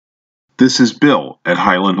This is Bill at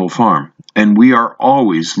Highland Hill Farm, and we are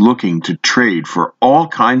always looking to trade for all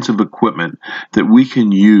kinds of equipment that we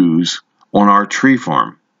can use on our tree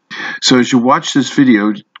farm. So as you watch this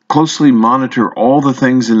video, closely monitor all the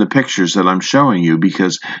things in the pictures that I'm showing you,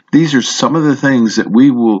 because these are some of the things that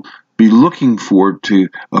we will be looking for to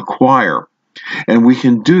acquire. And we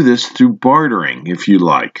can do this through bartering if you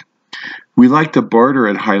like. We like to barter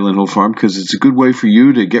at Highland Hill Farm because it's a good way for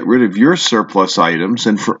you to get rid of your surplus items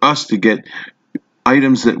and for us to get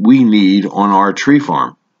items that we need on our tree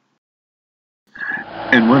farm.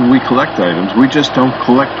 And when we collect items, we just don't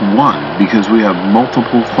collect one, because we have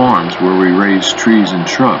multiple farms where we raise trees and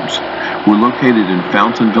shrubs. We're located in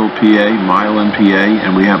Fountainville, PA, Milan, PA,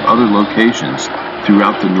 and we have other locations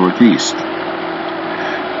throughout the Northeast.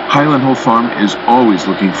 Highland Hill Farm is always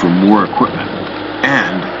looking for more equipment.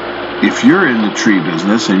 And if you're in the tree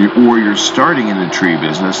business or you're starting in the tree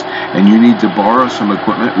business and you need to borrow some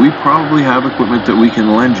equipment, we probably have equipment that we can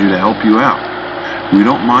lend you to help you out. We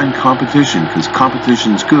don't mind competition because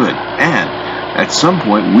competition's good. And at some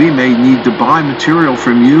point, we may need to buy material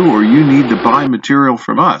from you, or you need to buy material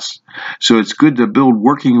from us. So it's good to build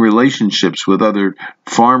working relationships with other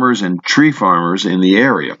farmers and tree farmers in the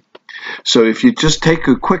area. So if you just take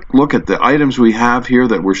a quick look at the items we have here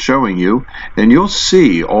that we're showing you, and you'll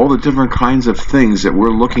see all the different kinds of things that we're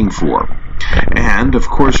looking for. And of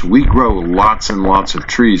course, we grow lots and lots of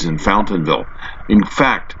trees in Fountainville. In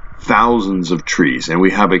fact, thousands of trees, and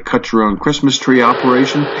we have a cut your own Christmas tree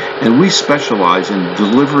operation, and we specialize in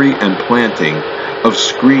delivery and planting of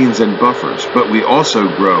screens and buffers, but we also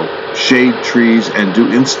grow shade trees and do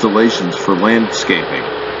installations for landscaping.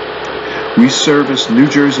 We service New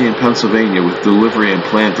Jersey and Pennsylvania with delivery and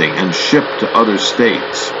planting and ship to other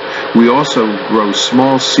states. We also grow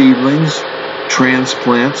small seedlings,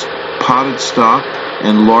 transplants, potted stock,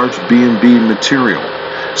 and large B&B material.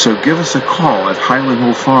 So give us a call at Highland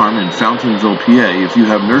Hill Farm in Fountainville, PA if you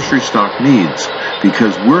have nursery stock needs,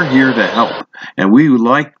 because we're here to help. And we would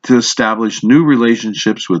like to establish new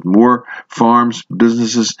relationships with more farms,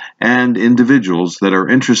 businesses, and individuals that are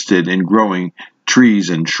interested in growing trees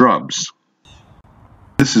and shrubs.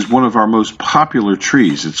 This is one of our most popular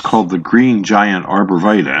trees. It's called the green giant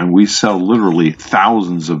arborvitae, and we sell literally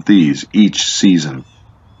thousands of these each season.